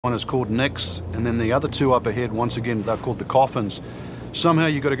One is called Nicks, and then the other two up ahead, once again, they're called the Coffins. Somehow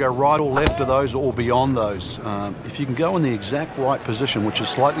you've got to go right or left of those or beyond those. If you can go in the exact right position, which is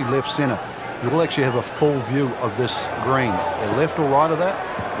slightly left center, you'll actually have a full view of this green. Left or right of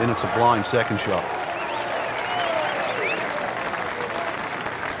that, then it's a blind second shot.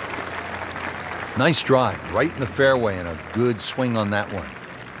 Nice drive, right in the fairway, and a good swing on that one.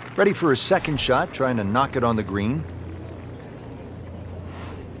 Ready for a second shot, trying to knock it on the green.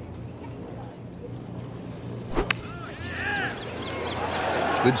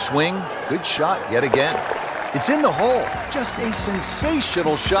 Good swing, good shot yet again. It's in the hole. Just a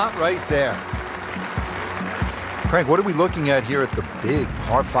sensational shot right there. Craig, what are we looking at here at the big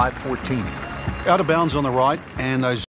par 5 14? Out of bounds on the right, and those